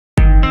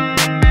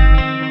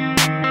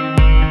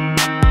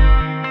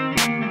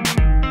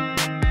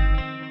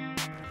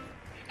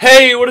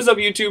Hey, what is up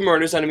YouTube?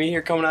 Murderous Enemy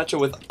here, coming at you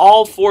with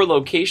all 4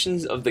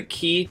 locations of the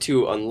key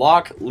to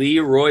unlock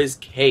Leroy's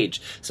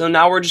cage. So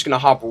now we're just going to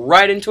hop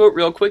right into it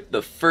real quick.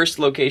 The first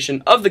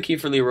location of the key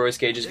for Leroy's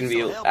cage is going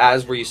to be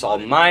as where you saw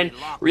mine.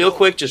 Real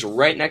quick, just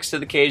right next to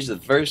the cage. The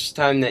first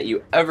time that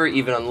you ever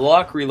even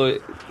unlock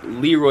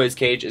Leroy's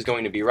cage is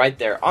going to be right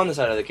there on the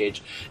side of the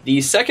cage.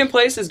 The second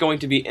place is going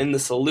to be in the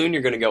saloon.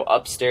 You're going to go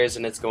upstairs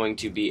and it's going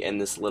to be in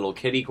this little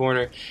kitty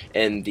corner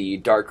in the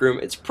dark room.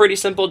 It's pretty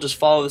simple. Just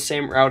follow the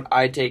same route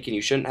I take and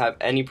you shouldn't have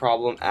any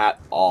problem at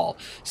all.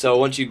 So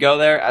once you go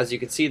there, as you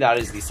can see, that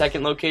is the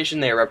second location.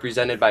 They are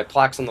represented by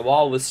plaques on the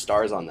wall with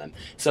stars on them.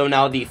 So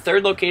now the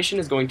third location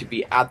is going to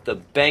be at the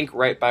bank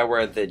right by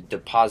where the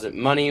deposit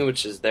money,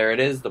 which is, there it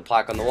is, the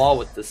plaque on the wall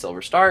with the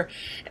silver star.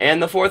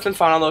 And the fourth and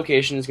final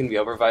location is going to be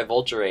over by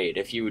Vulture Aid.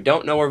 If you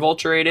don't know where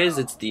Vulture Aid is,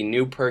 it's the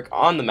new perk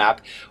on the map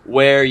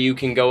where you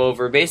can go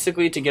over,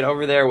 basically to get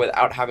over there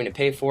without having to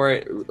pay for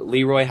it,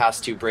 Leroy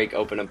has to break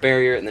open a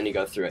barrier and then you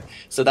go through it.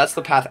 So that's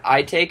the path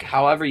I take.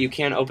 However, you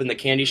can open the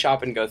candy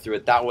shop and go through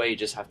it that way. You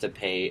just have to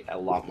pay a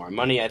lot more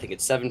money. I think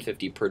it's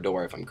 $7.50 per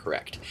door if I'm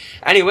correct.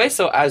 Anyway,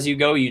 so as you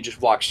go, you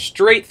just walk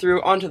straight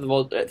through onto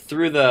the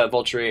through the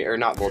Vulture Aid, or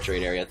not Vulture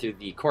Aid area, through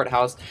the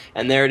courthouse,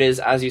 and there it is.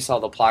 As you saw,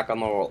 the plaque on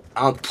the wall.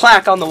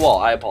 Plaque on the wall.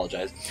 I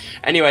apologize.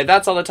 Anyway,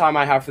 that's all the time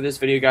I have for this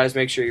video, guys.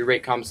 Make sure you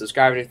rate, comment,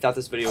 subscribe, and if you thought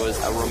this video was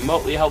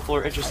remotely helpful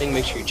or interesting,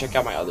 make sure you check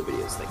out my other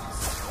videos.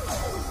 Thanks.